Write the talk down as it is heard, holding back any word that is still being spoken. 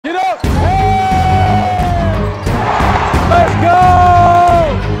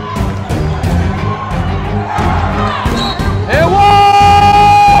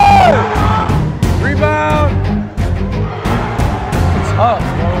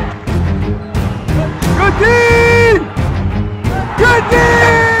D! Good D!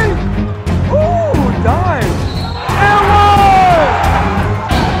 Ooh, dive! And one!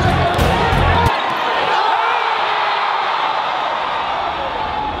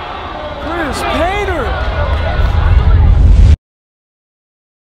 Chris Painter!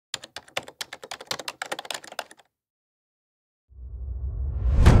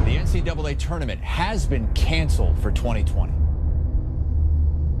 The NCAA tournament has been canceled for 2020.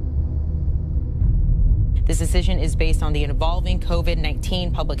 This decision is based on the evolving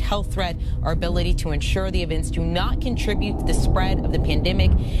COVID-19 public health threat, our ability to ensure the events do not contribute to the spread of the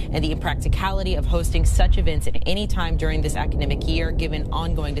pandemic, and the impracticality of hosting such events at any time during this academic year, given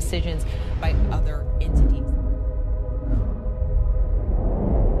ongoing decisions by other entities.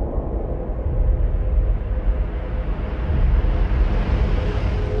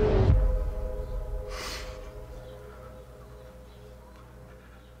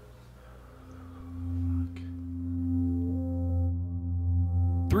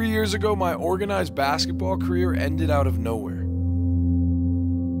 3 years ago, my organized basketball career ended out of nowhere.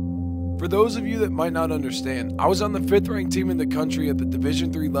 For those of you that might not understand, I was on the 5th ranked team in the country at the Division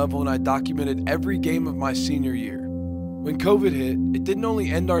III level, and I documented every game of my senior year. When COVID hit, it didn't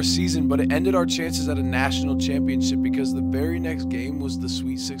only end our season, but it ended our chances at a national championship because the very next game was the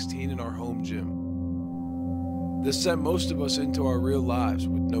Sweet 16 in our home gym. This sent most of us into our real lives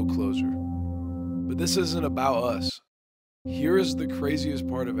with no closure. But this isn't about us. Here is the craziest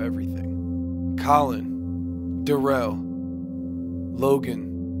part of everything. Colin, Darrell,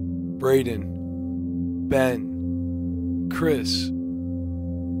 Logan, Braden, Ben, Chris,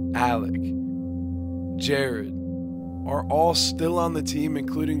 Alec, Jared are all still on the team,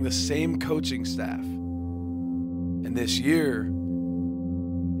 including the same coaching staff. And this year,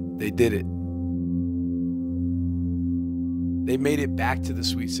 they did it. They made it back to the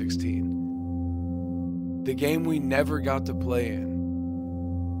Sweet 16. The game we never got to play in.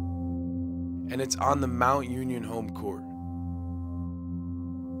 And it's on the Mount Union home court.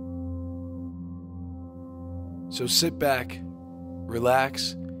 So sit back,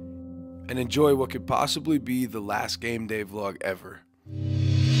 relax, and enjoy what could possibly be the last game day vlog ever.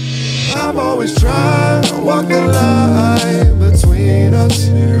 I'm always trying to walk the line between us,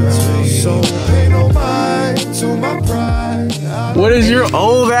 so pay no mind to my pride. What is your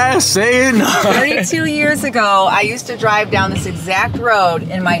old ass saying? 32 years ago, I used to drive down this exact road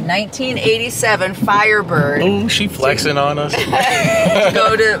in my 1987 Firebird. Oh, she flexing on us. To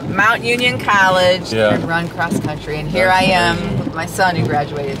go to Mount Union College Yeah. and run cross country. And here I am with my son who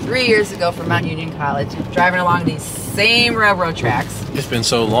graduated 3 years ago from Mount Union College, driving along these same railroad tracks. It's been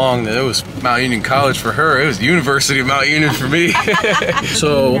so long that it was Mount Union College for her. It was the University of Mount Union for me.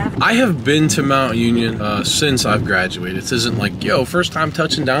 So I have been to Mount Union since I've graduated. This isn't like, yo, first time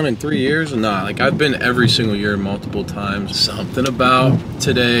touching down in 3 years. Nah, like I've been every single year multiple times. Something about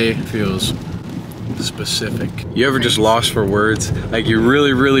today feels specific. You ever just lost for words? Like you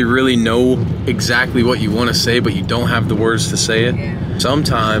really know exactly what you want to say, but you don't have the words to say it? Yeah.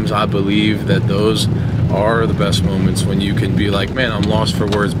 Sometimes I believe that those are the best moments when you can be like, man, I'm lost for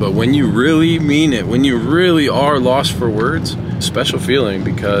words. But when you really mean it, when you really are lost for words, special feeling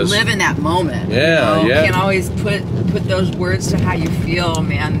because Live in that moment. Yeah, you know? yeah. You can't always put those words to how you feel,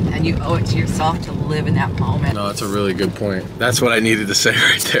 man, and you owe it to yourself to live in that moment. No, that's a really good point. That's what I needed to say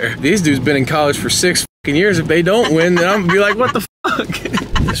right there. These dudes been in college for 6 fucking years. If they don't win, then I'm gonna be like, what the fuck?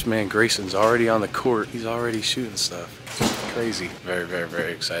 This man Grayson's already on the court. He's already shooting stuff. Crazy.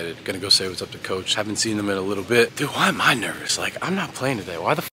 Very excited. Gonna go say what's up to coach. Haven't seen him in a little bit. Dude, why am I nervous? Like, I'm not playing today.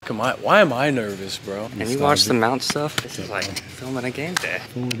 Why the fuck am I? Why am I nervous, bro? And you watch the Mount stuff? This is like filming a game day.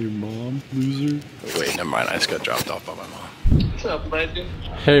 Film with your mom, loser. Wait, never mind. I just got dropped off by my mom. What's up, legend?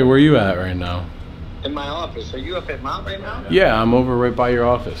 Hey, where you at right now? In my office. Are you up at Mount right now? Yeah, I'm over right by your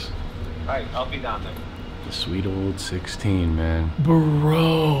office. Alright, I'll be down there. The sweet old 16, man.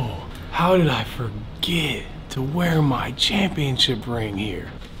 Bro, how did I forget to wear my championship ring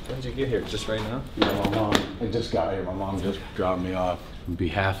here? When did you get here? Just right now? Yeah, my mom. I just got here. My mom just dropped me off. On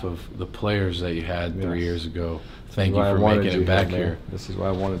behalf of the players that you had 3 years ago, thank you for making it back here. This is why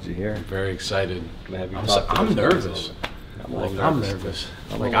I wanted you here. I'm very excited. I'm nervous. I'm nervous.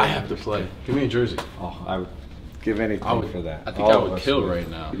 Like I have to play. Give me a jersey. Oh, I would give anything for that. I think I would kill right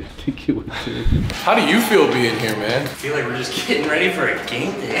now. I think you would too. How do you feel being here, man? I feel like we're just getting ready for a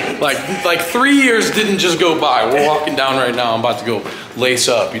game day. Like 3 years didn't just go by. We're walking down right now. I'm about to go lace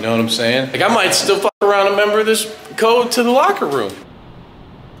up. You know what I'm saying? Like I might still fuck around and remember this code to the locker room.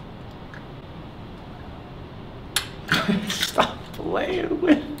 Stop playing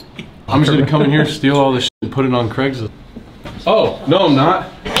with me. I'm just gonna come in here, steal all this shit, and put it on Craigslist. Oh, no, I'm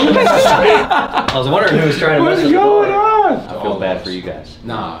not. I was wondering who was trying to mess What's with the going ball. on? I feel bad for you guys.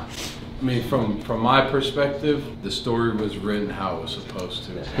 Nah. I mean, from my perspective, the story was written how it was supposed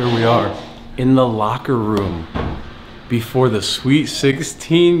to. Here we are, in the locker room, before the Sweet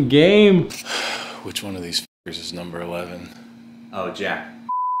 16 game. Which one of these f***ers is number 11? Oh, Jack.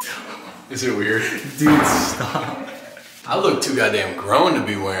 Is it weird? Dude, stop. I look too goddamn grown to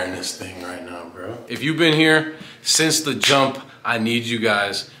be wearing this thing right now, bro. If you've been here since the jump, I need you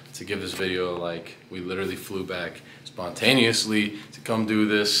guys to give this video a like. We literally flew back spontaneously to come do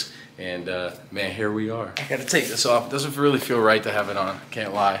this. And man, here we are. I gotta take this off. It doesn't really feel right to have it on,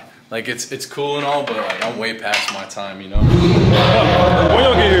 can't lie. Like it's cool and all, but like I'm way past my time, you know? When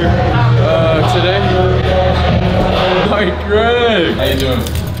y'all get here? Today. Hi, Greg. How you doing?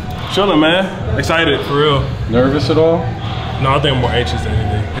 Chilling, man. Excited, for real. Nervous at all? No, I think I'm more anxious than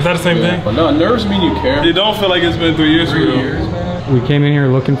anything. Is that the same thing? But no, nerves mean you care. It don't feel like it's been 3 years for real. 3 years, man. We came in here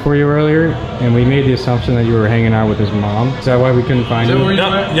looking for you earlier, and we made the assumption that you were hanging out with his mom. Is that why we couldn't find you?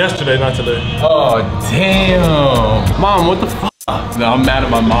 Yesterday, not today. Oh, damn. Mom, what the fuck? No, I'm mad at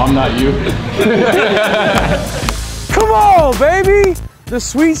my mom, not you. Come on, baby! The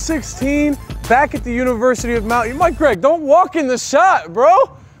Sweet 16 back at the University of Mount Union. Mike Greg, don't walk in the shot,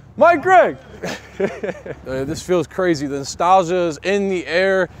 bro! Mike Greg! This feels crazy. The nostalgia is in the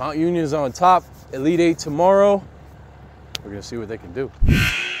air. Mount Union's on top. Elite 8 tomorrow. We're gonna see what they can do.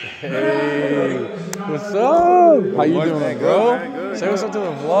 Hey, what's up? How you doing, bro? Good. Say what's up to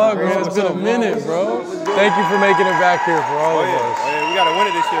the vlog, man. It's been a minute, bro. Thank you for making it back here for all of us. Oh yeah, we gotta win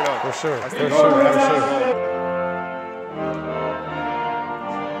it this year, though. For sure, for sure.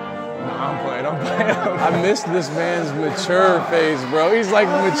 I'm playing. I missed this man's mature phase, bro. He's like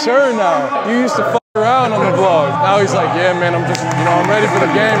mature now. You used to fuck around on the vlog. Now he's like, yeah, man, I'm just, I'm ready for the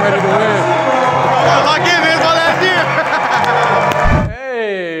game, ready to win. Lock in, man. It's my last year.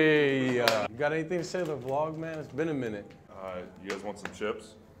 Hey, you got anything to say to the vlog, man? It's been a minute. You guys want some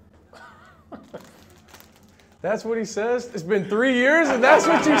chips? That's what he says? It's been 3 years and that's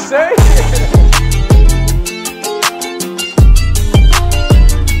what you say?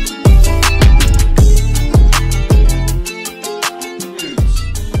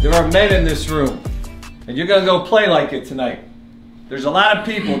 There are men in this room, and you're gonna go play like it tonight. There's a lot of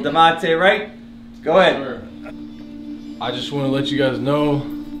people, Demonte, right? Go ahead. I just want to let you guys know,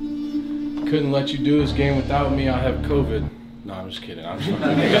 couldn't let you do this game without me. I have COVID. No, I'm just kidding. I'm just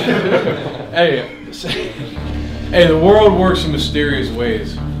Hey, the world works in mysterious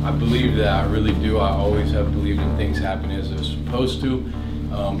ways. I believe that. I really do. I always have believed in things happening as they're supposed to,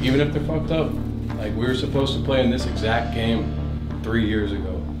 even if they're fucked up. Like we were supposed to play in this exact game 3 years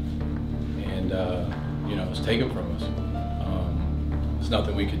ago, and it was taken from us. There's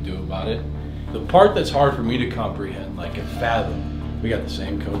nothing we could do about it. The part that's hard for me to comprehend, like and fathom, we got the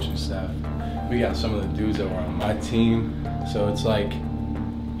same coaching staff. We got some of the dudes that were on my team. So it's like,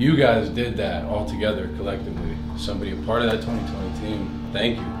 you guys did that all together collectively. Somebody a part of that 2020 team,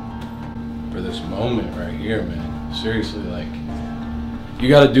 thank you for this moment right here, man. Seriously, like, you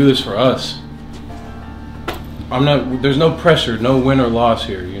gotta do this for us. There's no pressure, no win or loss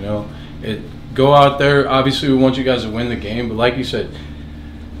here, you know? Go out there, obviously we want you guys to win the game, but like you said,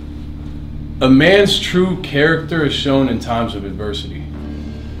 a man's true character is shown in times of adversity.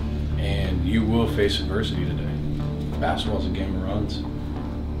 And you will face adversity today. Basketball's a game of runs.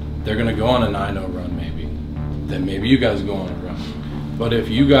 They're gonna go on a 9-0 run maybe. Then maybe you guys go on a run. But if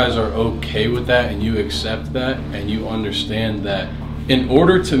you guys are okay with that and you accept that and you understand that in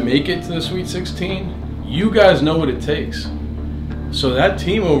order to make it to the Sweet 16, you guys know what it takes. So that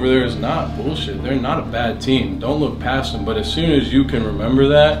team over there is not bullshit. They're not a bad team. Don't look past them. But as soon as you can remember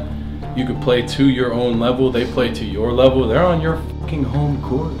that, you could play to your own level. They play to your level. They're on your fucking home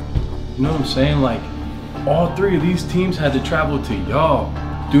court. You know what I'm saying? Like, all three of these teams had to travel to y'all.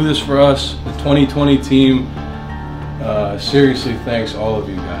 Do this for us, the 2020 team. Seriously, thanks all of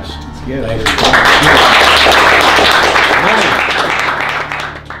you guys. Thank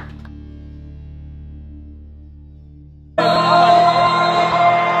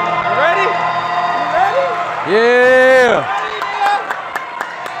Yeah!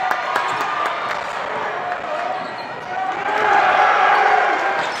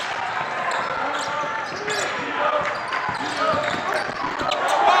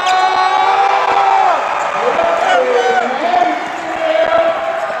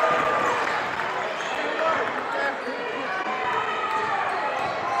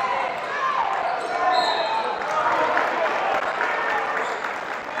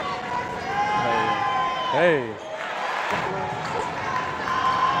 Hey.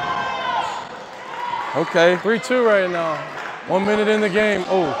 Okay, 3-2 right now. 1 minute in the game.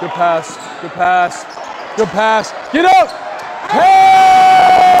 Oh, good pass. Good pass. Good pass. Get up! Hey!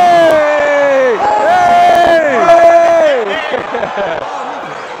 Hey! Hey!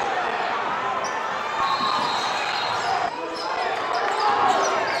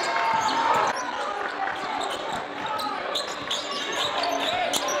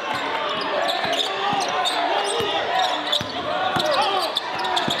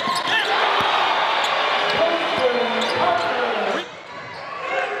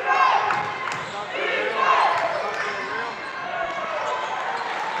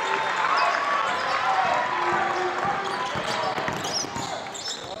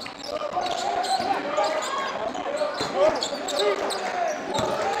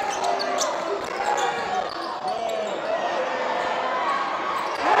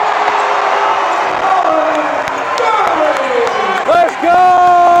 Let's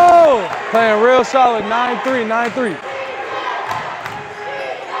go! Playing real solid, 9-3, 9-3.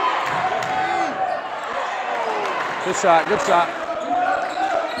 Good shot, good shot.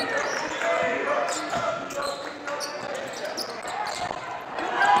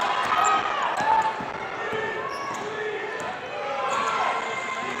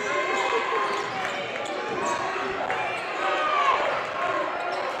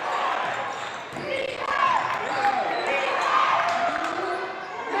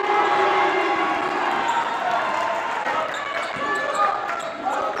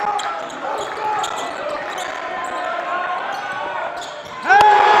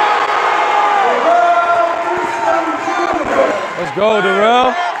 Let's go,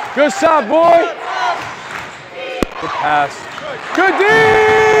 Darrell. Good shot, boy. Good pass. Good D!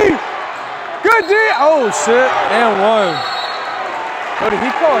 Good D! Oh, shit. And one. What did he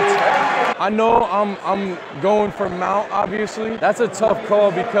call it? I know I'm going for Mount, obviously. That's a tough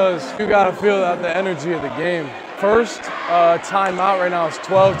call because you got to feel out the energy of the game. First timeout right now is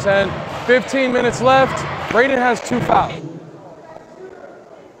 12-10. 15 minutes left. Braden has 2 fouls.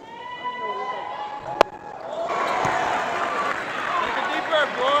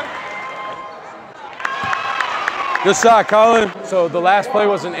 Good shot, Colin. So the last play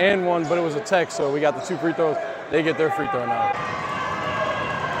was an and one, but it was a tech, so we got the 2 free throws. They get their free throw now.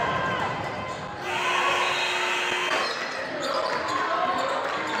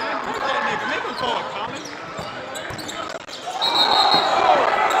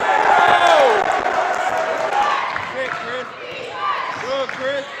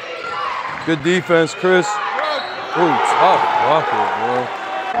 Good defense, Chris. Ooh, tough bucket, bro.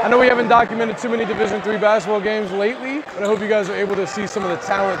 I know we haven't documented too many Division III basketball games lately, but I hope you guys are able to see some of the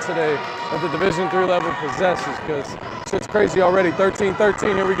talent today that the Division III level possesses, because shit's crazy already.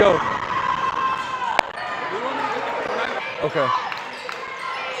 13-13, here we go. Okay.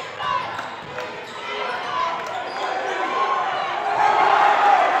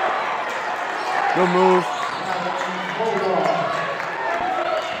 Good move.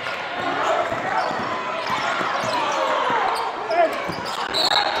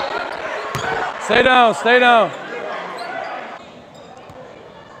 Stay down, stay down.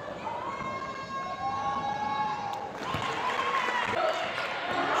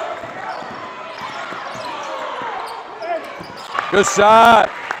 Good shot.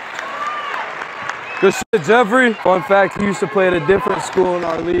 Good shit, Jeffrey. Fun fact, he used to play at a different school in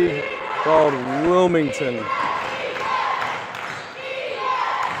our league called Wilmington.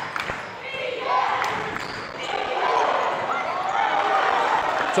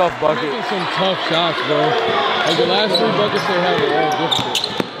 Tough bucket. Making some tough shots, bro. Like the last 3 buckets they had were all difficult.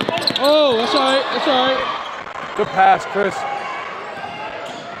 Oh, that's all right. That's all right. Good pass, Chris.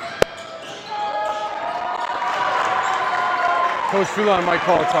 Coach Fulon might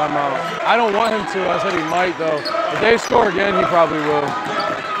call a timeout. I don't want him to. I said he might, though. If they score again, he probably will.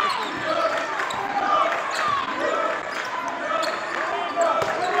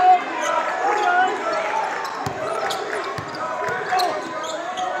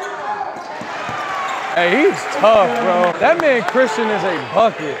 Hey, he's tough, bro. That man Christian is a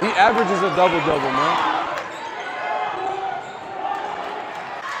bucket. He averages a double-double, man.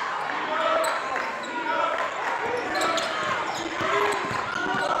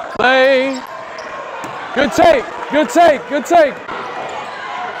 Play. Good take, good take, good take.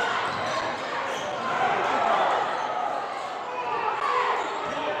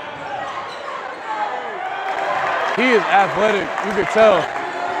 He is athletic, you could tell.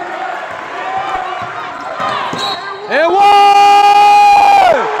 And one!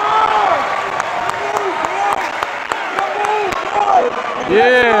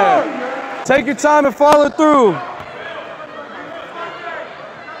 Yeah. Take your time and follow through.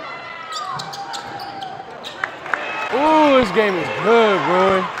 Ooh. Ooh, this game is good,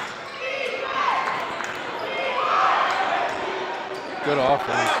 Roy. Good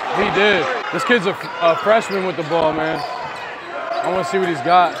offense. He did. This kid's a freshman with the ball, man. I want to see what he's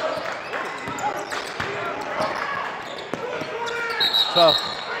got. Tough.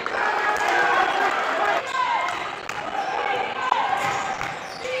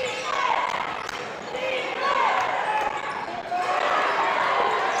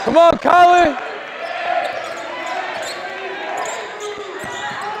 Come on, Colin.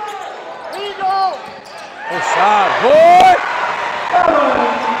 Good shot, boy.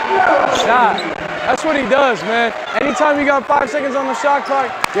 Shot. That's what he does, man. Anytime you got 5 seconds on the shot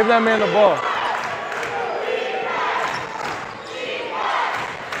clock, give that man the ball.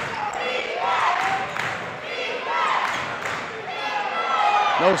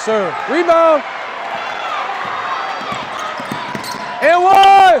 No, sir. Rebound. And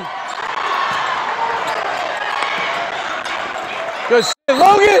one. Good shit,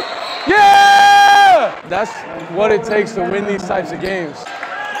 Logan. Yeah! That's what it takes to win these types of games.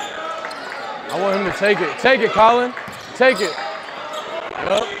 I want him to take it. Take it, Colin. Take it.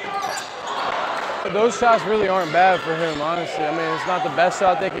 Yep. Those shots really aren't bad for him, honestly. I mean, it's not the best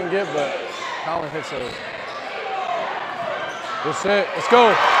shot they can get, but Colin hits those. That's it. Let's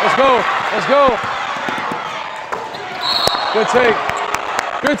go. Let's go. Let's go. Good take.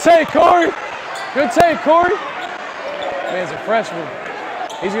 Good take, Corey. Good take, Corey. Man's a freshman.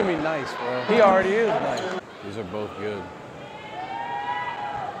 He's going to be nice, bro. He already is nice. These are both good.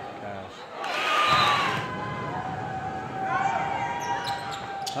 Cash.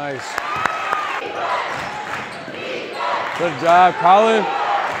 Nice. Good job, Colin.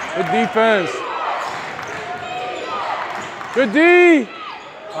 Good defense. Good D.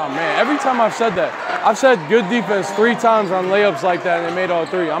 Oh, man, every time I've said that, I've said good defense 3 times on layups like that, and they made all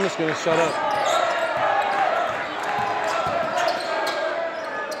 3. I'm just going to shut up.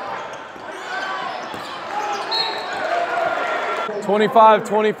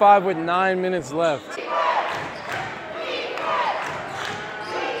 25-25 with 9 minutes left.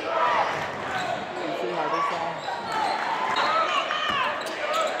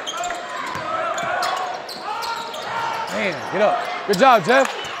 Man, get up. Good job,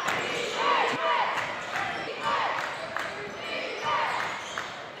 Jeff.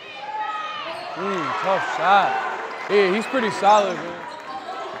 Tough shot. Yeah, he's pretty solid, man.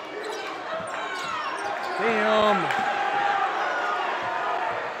 Damn.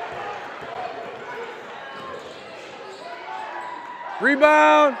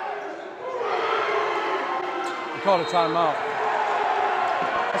 Rebound. We called a timeout.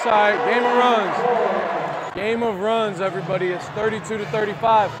 That's all right. Game of runs. Game of runs, everybody. It's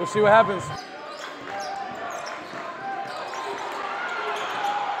 32-35. We'll see what happens.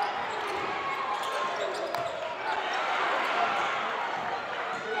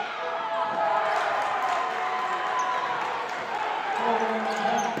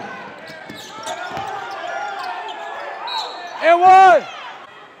 And one.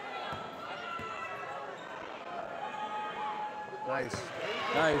 Nice.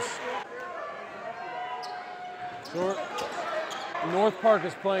 Nice. Short. North Park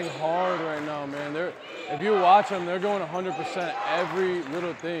is playing hard right now, man. If you watch them, they're going 100% every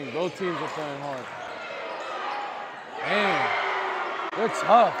little thing. Both teams are playing hard. Man, they're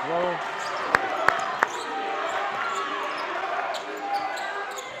tough, bro.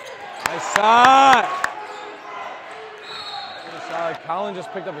 Nice shot. Colin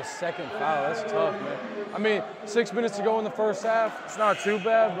just picked up his 2nd foul. That's tough, man. I mean, 6 minutes to go in the first half. It's not too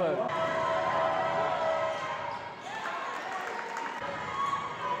bad, but.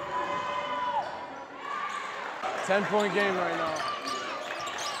 $10-point game right now.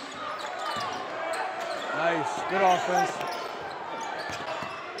 Nice. Good offense.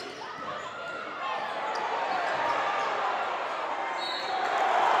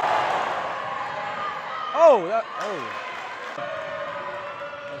 Oh, that. Oh.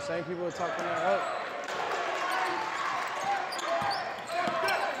 The same people are talking that up.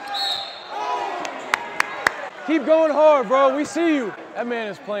 Keep going hard, bro. We see you. That man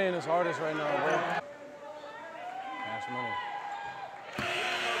is playing his hardest right now, bro. Cash money.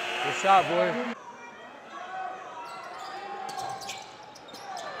 Good shot, boy.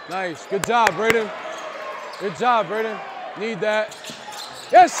 Nice. Good job, Braden. Good job, Braden. Need that.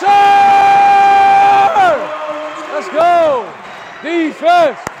 Yes, sir! Let's go.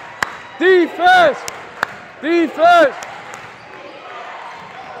 Defense. Defense! Defense!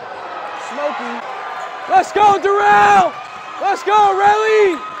 Smokey. Let's go, Durrell! Let's go,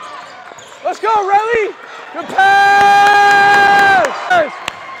 Relly! Let's go, Relly! Good pass!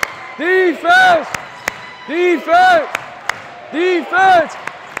 Defense! Defense! Defense!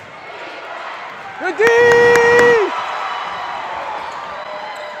 Good D!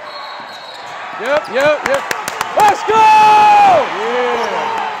 Yep. Let's go!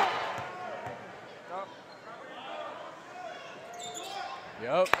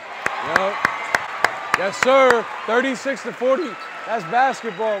 Yeah. Yep. Yes, sir. 36-40. That's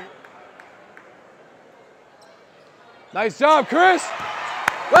basketball. Nice job, Chris.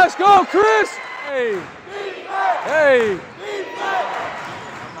 Let's go, Chris. Hey.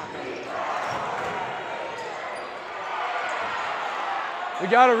 We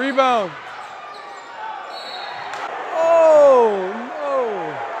got a rebound. Oh, no.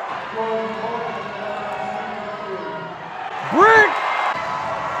 Brick.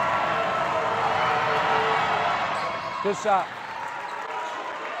 Good shot.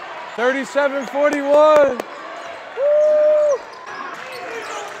 37-41. Woo.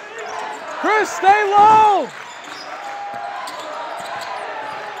 Chris, stay low.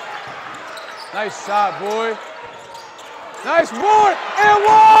 Nice shot, boy. Nice board and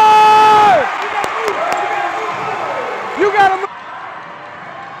one. You got him.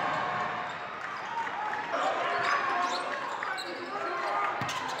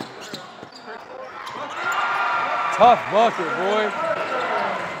 Tough bucket, boy.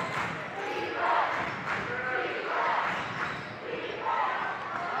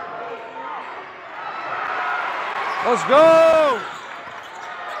 Let's go!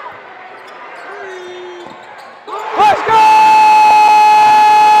 Let's go!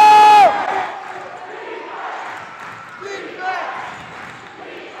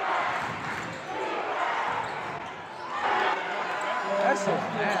 That's so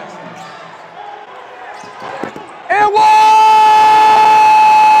nasty. And one!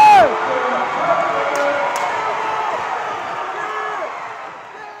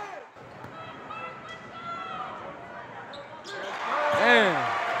 Man.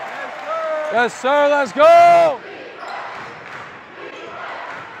 Yes, sir, let's go!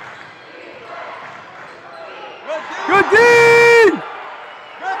 Good D!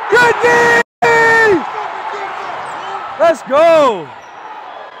 Good D! Let's go!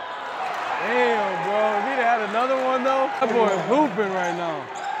 Damn, bro. If he'd had another one, though, that boy is hooping right now.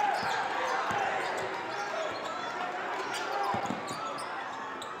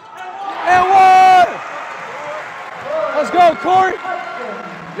 And one! Let's go, Corey!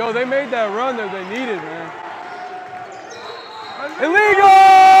 Yo, they made that run that they needed, man.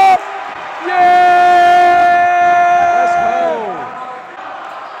 Illegal! Yeah! Let's go.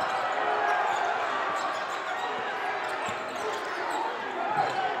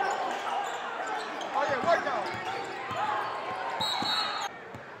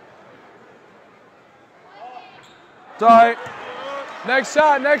 It's all right. Next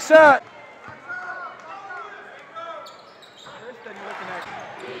shot, next shot.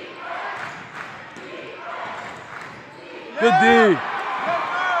 Good D.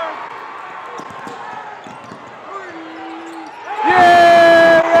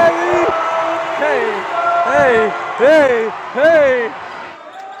 Yeah, ready? Hey.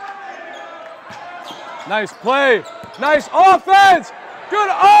 Nice play. Nice offense. Good.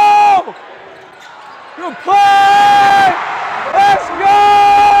 Oh! Good play. Let's go!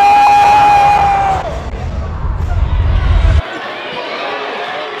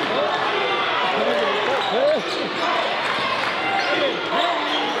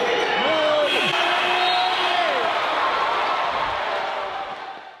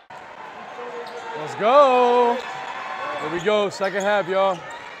 Let's go. Here we go, second half, y'all.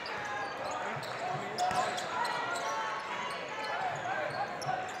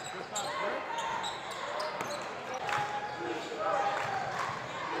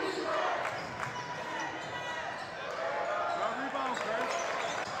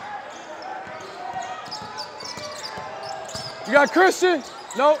 You got Christian?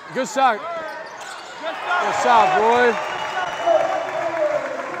 No, good shot. Good shot, boy.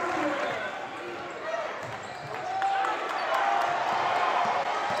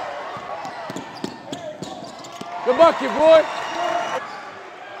 Good bucket, boy.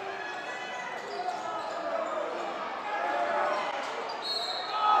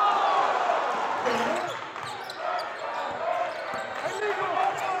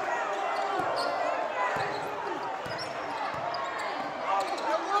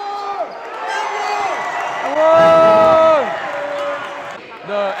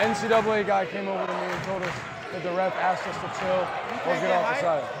 The NCAA guy came over to me and told us that the ref asked us to chill or get off the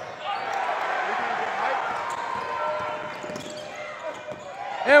side.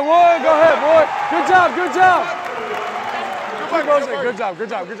 And one, go ahead, boy. Good job, good job.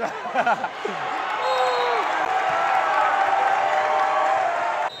 Good job.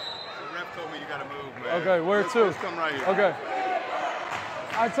 man. Okay, where to? Let's come right here. Okay.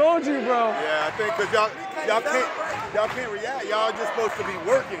 I told you, bro. Yeah, I think because y'all can't react. Y'all just supposed to be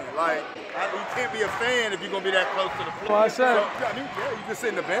working. Like, you can't be a fan if you're gonna be that close to the floor. Well, I said. So, I mean, yeah, you can sit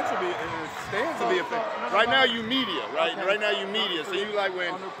in the bench and be in the stands and be a fan. Right now you media, right? Okay. Right now you media. So you like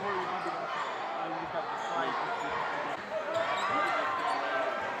when.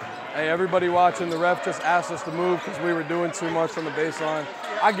 Hey, everybody watching, the ref just asked us to move because we were doing too much on the baseline.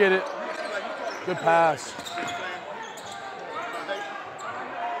 I get it. Good pass.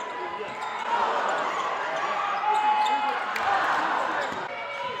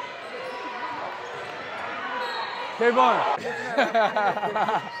 Kayvon.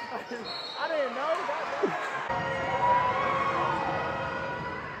 I didn't know.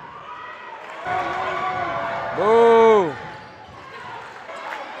 Boo.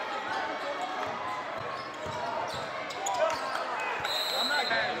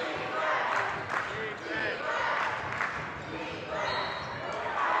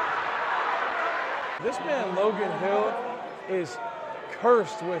 This man, Logan Hill, is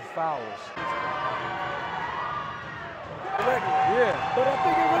cursed with fouls. Yeah. But I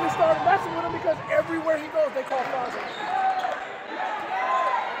think it really started messing with him because everywhere he goes, they call fouls.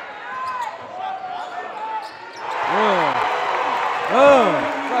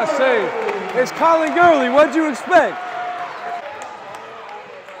 I say, it's Colin Gurley. What'd you expect?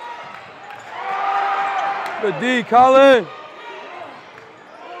 The D, Colin.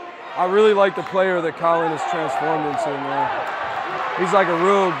 I really like the player that Colin has transformed into, man. He's like a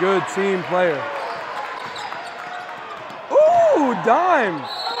real good team player. Ooh, dime.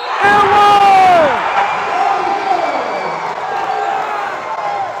 And one!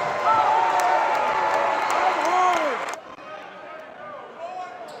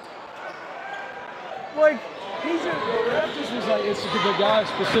 Like, he's just, that just was like, it's the guy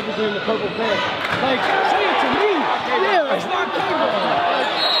specifically in the purple pants. Like, say it to me. Yeah, it's not Kayvon.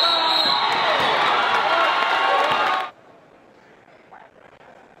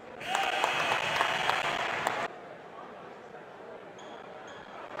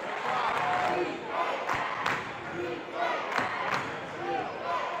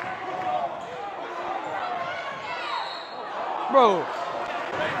 Bro.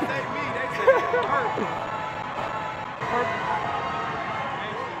 They say me, they say purple.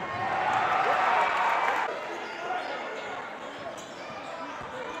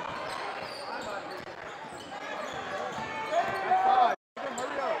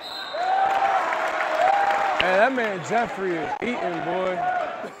 Hey, that man Jeffrey is eating, boy.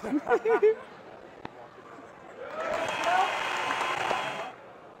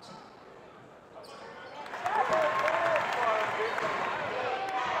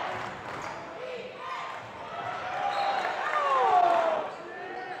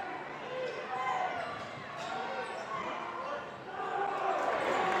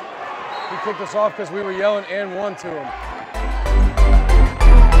 He kicked us off because we were yelling and one to him.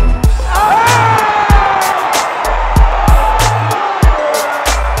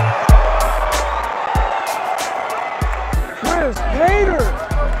 Chris Hater!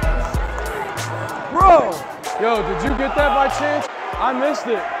 Bro! Yo, did you get that by chance? I missed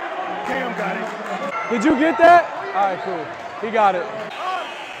it. Cam got it. Did you get that? All right, cool. He got it.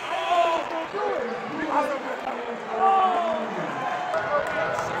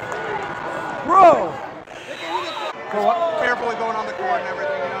 Bro! Carefully going on the court and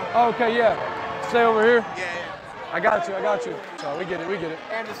everything, you know? Okay, yeah. Stay over here. Yeah. I got you, I got you. So we get it, we get it.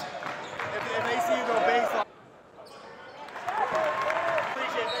 And just, if they see you go baseline.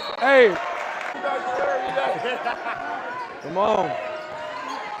 Hey! Come on.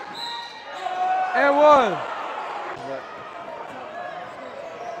 And one.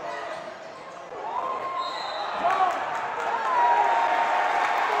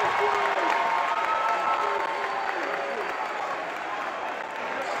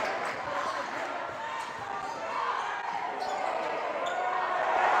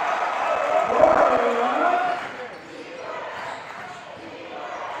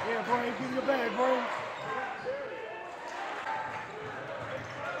 Yeah, bro, give me your bag, bro.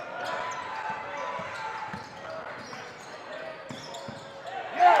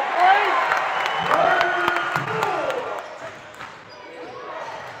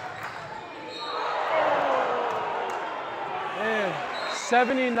 Man,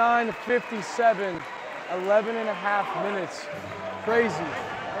 79-57, 11 and a half minutes. Crazy.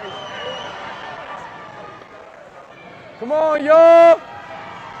 Come on, yo!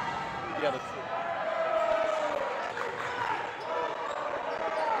 Yeah,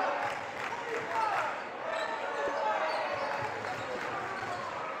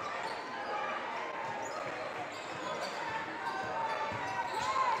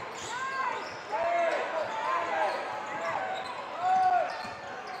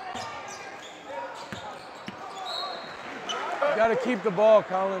 Gotta keep the ball,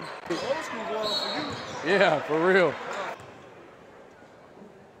 Colin. Old school ball for you. Yeah, for real.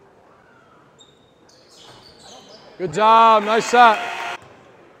 Good job, nice shot.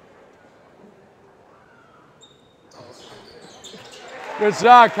 Good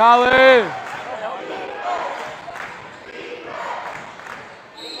shot, Colin.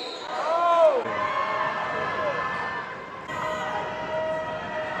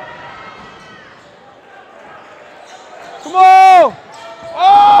 Come on!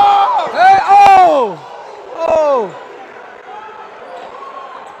 Oh! Hey, oh! Oh!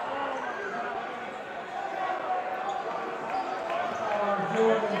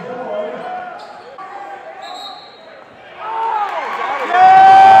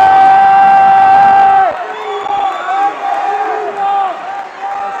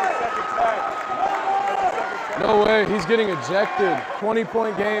 No way, he's getting ejected.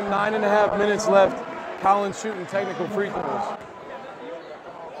 20-point game, 9.5 minutes left. Collins shooting technical free throws.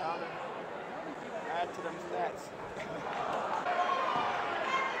 Add to them stats.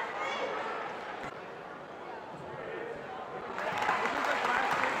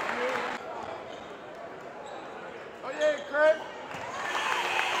 Oh yeah, Craig.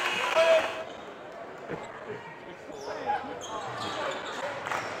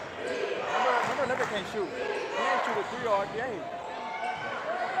 Remember, never can't shoot. He can't shoot a 3-yard game.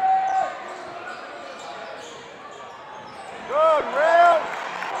 Good, Real.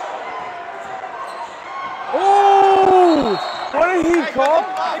 Oh! What did he call?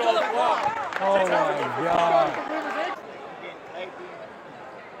 Oh my God.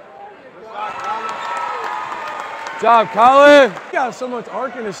 Good job, Colin. He got so much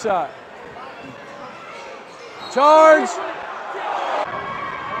arc in his shot. Charge.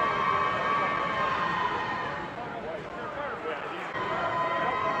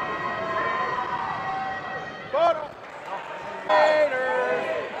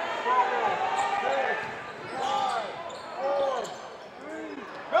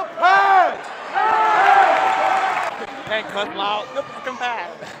 Can't cut them out. Good fucking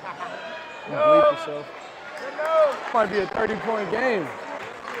pass. Bleep yourself. Might be a 30-point game.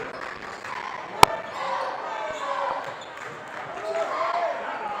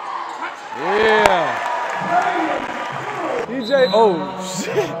 Yeah. DJ, oh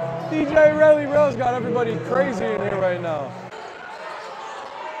shit. DJ Relly Rose got everybody crazy in here right now.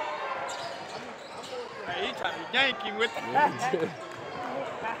 Hey, he trying to yank him with the Yeah, he did.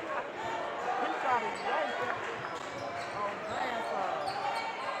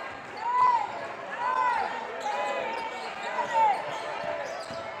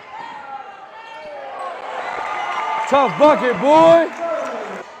 Tough bucket, boy.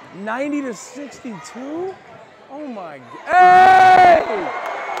 90-62? Oh my God. Hey!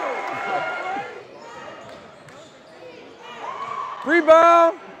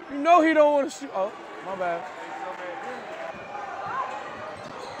 Rebound. You know he don't want to shoot. Oh, my bad.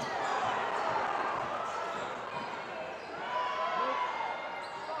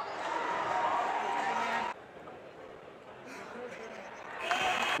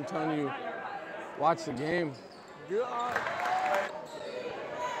 I'm telling you, watch the game.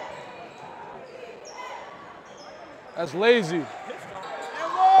 That's lazy.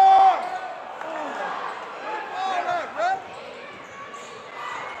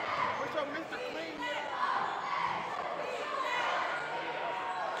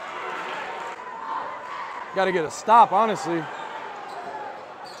 Got to get a stop, honestly.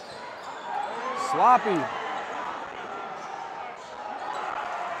 Sloppy.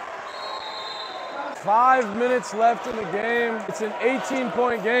 5 minutes left in the game. It's an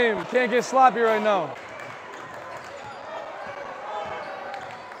 18-point game. You can't get sloppy right now.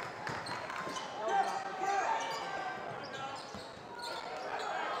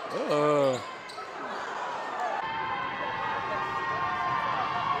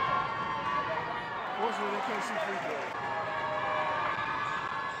 Fortunately, they can't see free throws.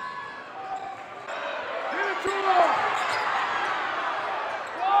 Get it to him!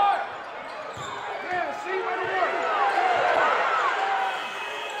 What? Yeah, see what it works.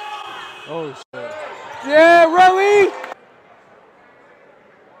 Oh, shit. Yeah, Relly!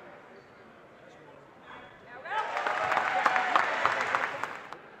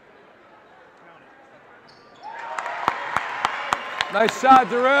 Nice shot,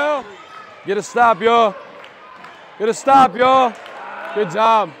 Darrell. Get a stop, y'all. Get a stop, y'all. Good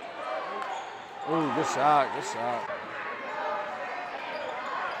job. Ooh, good shot, good shot.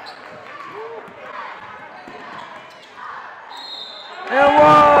 And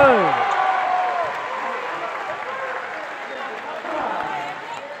one.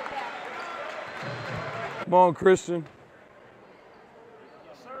 Come on, Christian.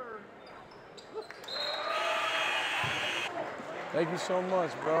 Thank you so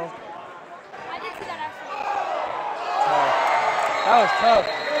much, bro. I did see that actually. That was tough.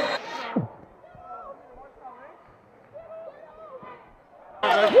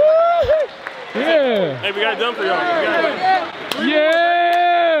 Yeah. Hey, we got it done for y'all. Yeah.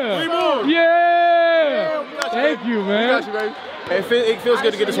 Yeah. Thank you, man. We got you, baby. It feels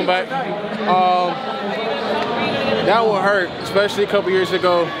good to get this one back. That will hurt, especially a couple years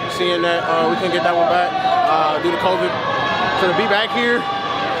ago, seeing that we couldn't get that one back due to COVID. So to be back here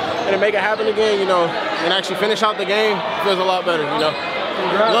and to make it happen again, you know, and actually finish out the game feels a lot better, you know.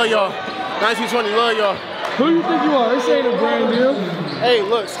 Love y'all. 1920, love y'all. Who do you think you are? This ain't a brand deal. Hey,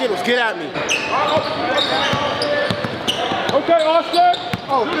 look, Skittles, get at me. Okay, Austin.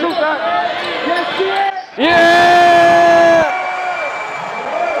 Oh, shoot that. Yes, yeah!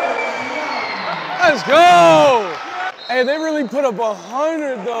 Let's go! Hey, they really put up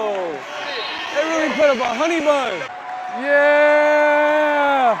 100 though. They really put up a honey bun.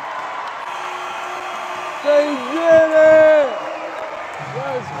 Yeah! They did it!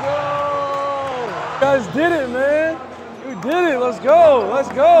 Let's go! You guys did it, man. You did it. Let's go. Let's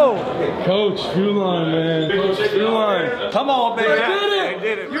go. Coach Fuline, man. Coach Fuline. Come on, baby. You did it. They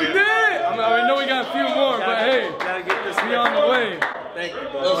did it. You did it. I know we got a few more, but hey, gotta get this we on the way. Thank you,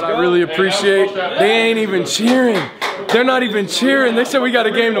 bro. What I really appreciate, they ain't even cheering. They're not even cheering. They said we got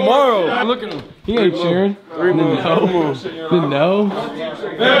a game tomorrow. Look at him. He ain't cheering. No.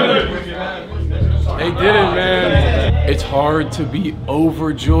 They did it, man. It's hard to be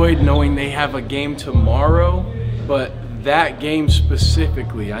overjoyed knowing they have a game tomorrow, but that game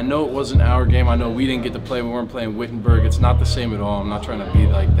specifically, I know it wasn't our game. I know we didn't get to play. We weren't playing Wittenberg. It's not the same at all. I'm not trying to be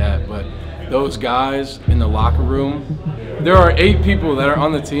like that, but those guys in the locker room, there are 8 people that are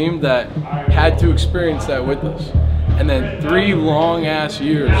on the team that had to experience that with us. And then 3 long-ass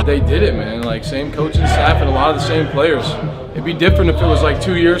years, they did it, man. Like, same coaching staff and a lot of the same players. It'd be different if it was like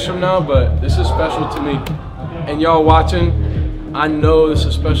 2 years from now, but this is special to me. And y'all watching, I know this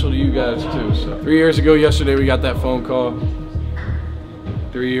is special to you guys too. So 3 years ago yesterday, we got that phone call.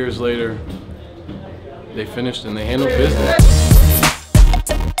 3 years later, they finished and they handled business.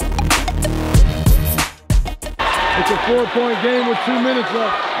 It's a 4-point game with 2 minutes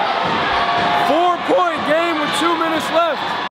left.